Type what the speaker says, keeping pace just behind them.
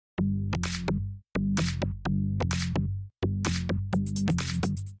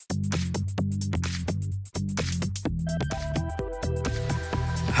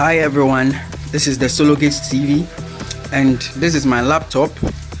Hi everyone, this is the Sologate TV and this is my laptop,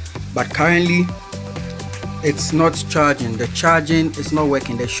 but currently it's not charging. The charging is not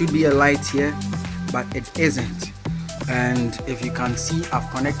working. There should be a light here, but it isn't. And if you can see, I've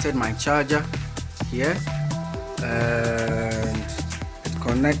connected my charger here and it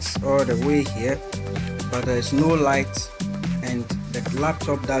connects all the way here, but there's no light and the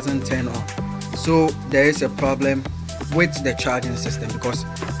laptop doesn't turn on. So there is a problem with the charging system, because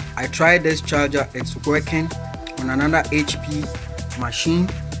I tried this charger, it's working on another HP machine,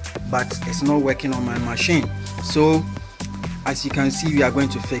 but it's not working on my machine. So as you can see, we are going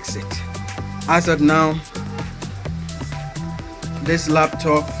to fix it. As of now, this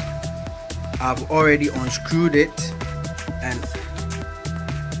laptop, I've already unscrewed it and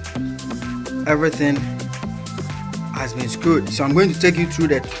everything has been screwed. So I'm going to take you through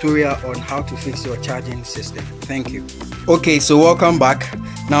the tutorial on how to fix your charging system. Thank you. Okay, so welcome back.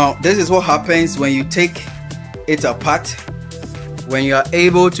 Now this is what happens when you take it apart. When you are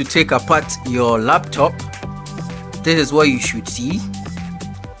able to take apart your laptop, this is what you should see.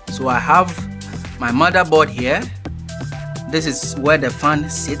 So I have my motherboard here. This is where the fan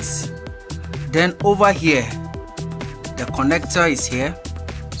sits. Then over here, the connector is here.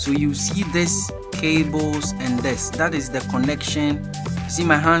 So you see this cables and this, that is the connection. See,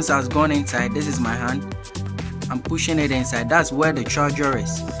 my hands has gone inside. This is my hand. I'm pushing it inside. That's where the charger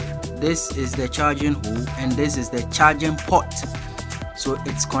is. This is the charging hole and this is the charging port. So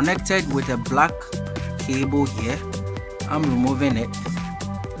it's connected with a black cable here. I'm removing it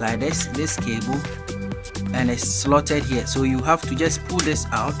like this cable, and it's slotted here. So you have to just pull this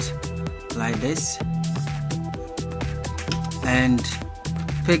out like this and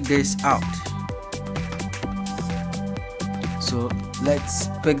pick this out. So let's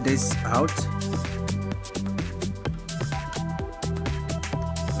pick this out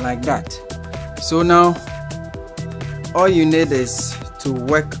like that. So now all you need is to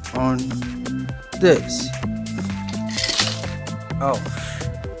work on this. Oh,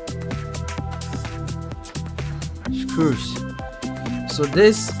 screws. So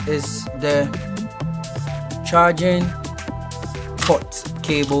this is the charging port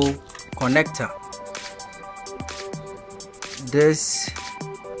cable connector. This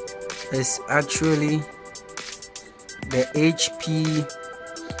is actually the HP.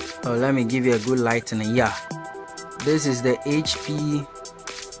 Oh, let me give you a good lighting. Yeah, this is the HP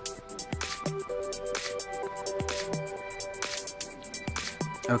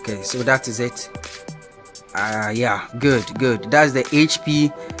okay, so that is it. Yeah, good. That's the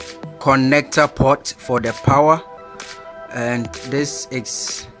HP connector port for the power, and this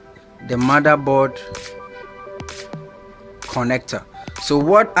is the motherboard connector. So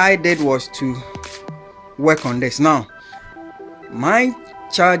what I did was to work on this. Now my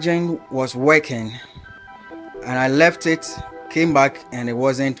charging was working and I left it, came back, and it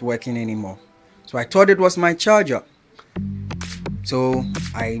wasn't working anymore. So I thought it was my charger. So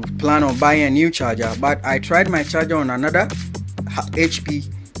I plan on buying a new charger, but I tried my charger on another HP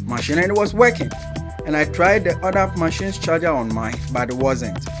machine and it was working. And I tried the other machine's charger on mine, but it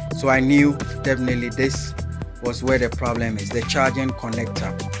wasn't. So I knew definitely this was where the problem is. The charging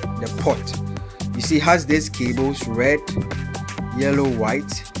connector, the port. You see, it has these cables, red, yellow,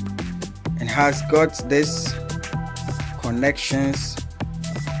 white, and has got this connections,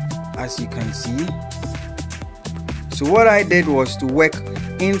 as you can see. So what I did was to work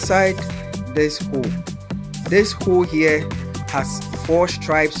inside this hole. This hole here has 4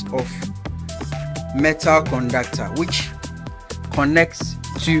 stripes of metal conductor which connects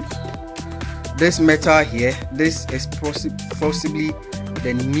to this metal here. This is possibly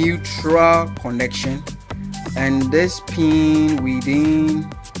the neutral connection, and this pin within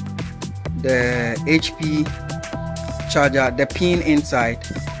the HP charger, the pin inside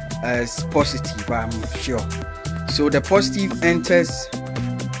is positive, I'm sure. So the positive enters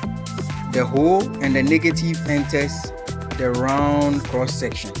the hole and the negative enters the round cross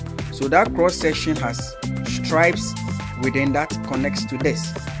section. So that cross section has stripes within that connects to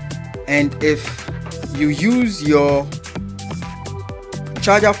this. And if you use your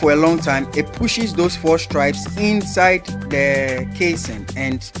charger for a long time, it pushes those 4 stripes inside the casing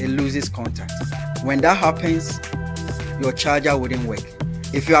and it loses contact. When that happens, your charger wouldn't work.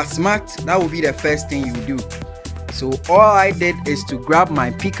 If you are smart, that will be the first thing you do. So all I did is to grab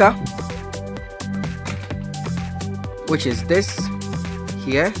my picker, which is this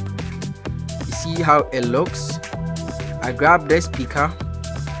here. You see how it looks. I grabbed this picker,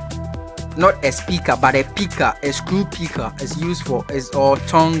 not a speaker but a picker, a screw picker. It's used for or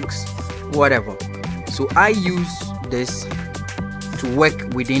tongs, whatever. So I use this to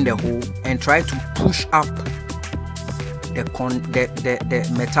work within the hole and try to push up the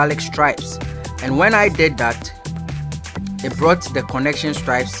metallic stripes. And when I did that, it brought the connection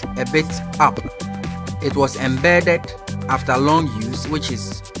stripes a bit up. It was embedded after long use, which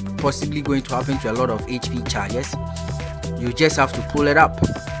is possibly going to happen to a lot of HP chargers. You just have to pull it up,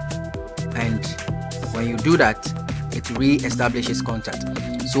 and when you do that, it re-establishes contact.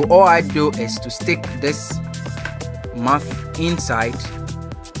 So all I do is to stick this mat inside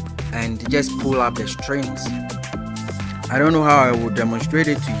and just pull up the strings. I don't know how I would demonstrate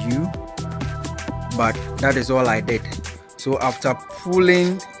it to you, but that is all I did. So after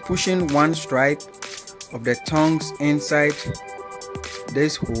pushing one stripe of the tongues inside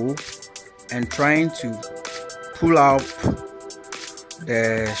this hole and trying to pull out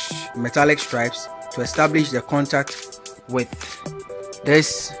the metallic stripes to establish the contact with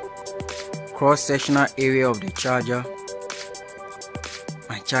this cross-sectional area of the charger,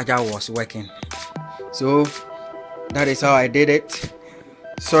 my charger was working. So that is how I did it.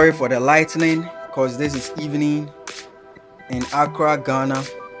 Sorry for the lightning, because this is evening in Accra, Ghana,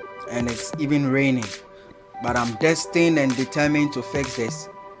 and it's even raining, but I'm destined and determined to fix this,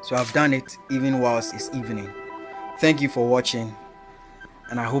 so I've done it even whilst it's evening. Thank you for watching,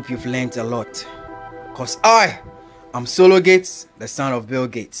 and I hope you've learned a lot, because I'm Solo Gates, the son of Bill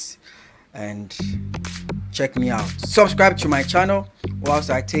Gates. And check me out, subscribe to my channel whilst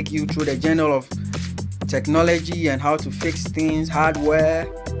I take you through the journey of technology and how to fix things, hardware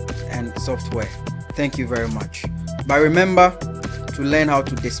and software. Thank you very much. But remember to learn how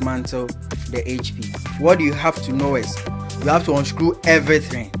to dismantle the HP. What you have to know is you have to unscrew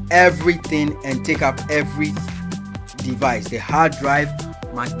everything and take up every device. The hard drive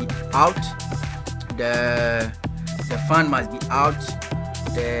must be out, the fan must be out,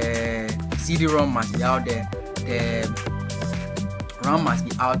 the CD-ROM must be out, the RAM must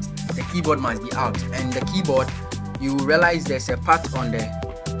be out, the keyboard must be out. And the keyboard, you realize there's a part on the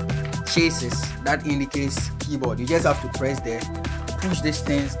chassis that indicates keyboard. You just have to press there, push these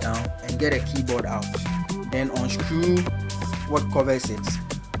things down and get a keyboard out, then unscrew what covers it.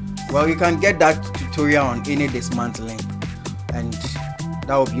 Well, you can get that tutorial on any dismantling and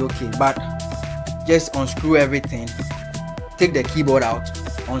that will be okay, but just unscrew everything, take the keyboard out,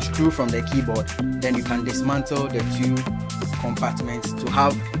 unscrew from the keyboard, then you can dismantle the two compartments to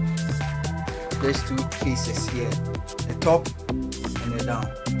have these two cases here, the top and the down.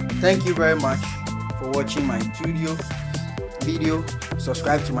 Thank you very much for watching my video.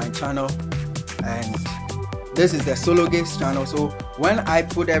 Subscribe to my channel, and this is the Solo Gates channel. So when I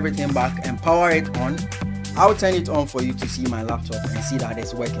put everything back and power it on, I'll turn it on for you to see my laptop and see that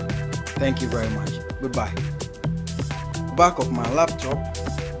it's working. Thank you very much. Goodbye. Back of my laptop,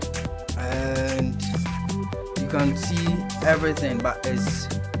 and you can see everything, but it's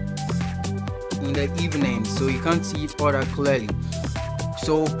in the evening, so you can't see it all that clearly.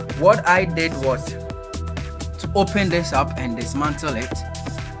 So what I did was to open this up and dismantle it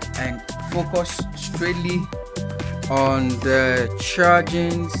and focus straightly on the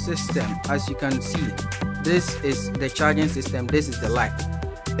charging system. As you can see, this is the charging system, this is the light.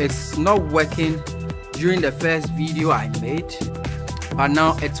 It's not working during the first video I made, but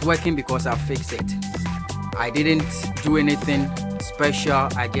now it's working because I fixed it. I didn't do anything special,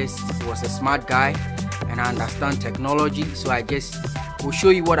 I just was a smart guy and I understand technology, so I just will show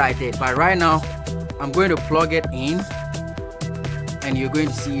you what I did. But right now I'm going to plug it in and you're going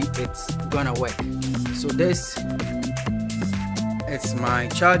to see it's gonna work. So this, it's my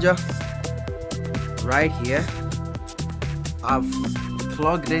charger right here. I've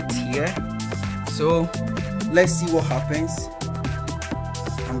plugged it here, so let's see what happens.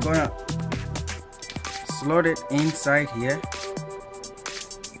 I'm gonna slot it inside here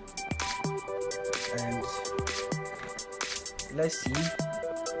and let's see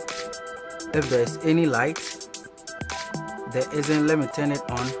if there's any light. There isn't. Let me turn it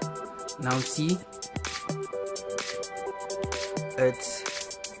on. Now see,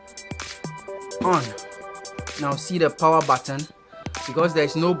 it's on. Now see the power button. Because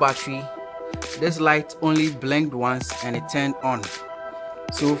there's no battery, this light only blinked once and it turned on.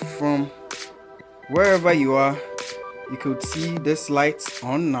 So from wherever you are, you could see this light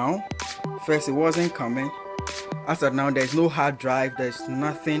on now. First it wasn't coming. As of now, there's no hard drive, there's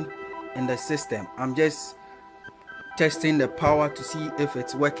nothing in the system. I'm just testing the power to see if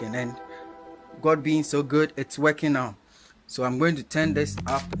it's working, and God being so good, it's working now. So I'm going to turn this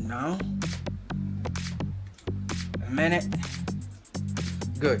up now. A minute.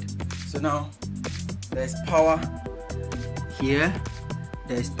 Good. So now there's power here,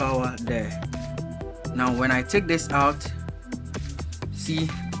 there's power there. Now when I take this out, see,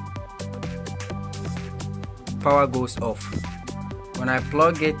 power goes off. When I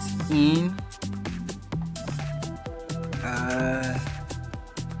plug it in,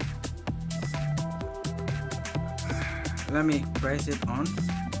 let me press it on.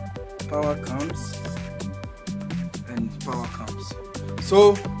 Power comes and power comes.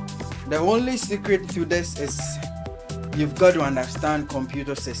 So the only secret to this is you've got to understand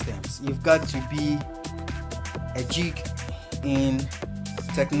computer systems. You've got to be a geek in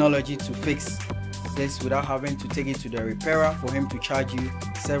technology to fix this without having to take it to the repairer for him to charge you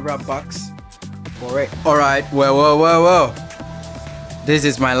several bucks for it. Alright, well, this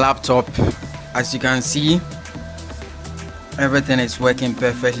is my laptop. As you can see, everything is working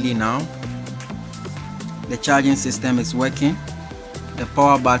perfectly now. The charging system is working, the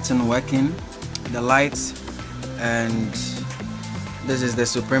power button working, the lights, and this is the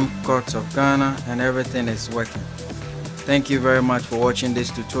Supreme Court of Ghana, and everything is working. Thank you very much for watching this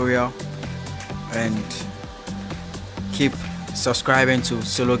tutorial, and keep subscribing to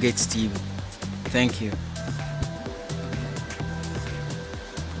Solo Gates TV. Thank you.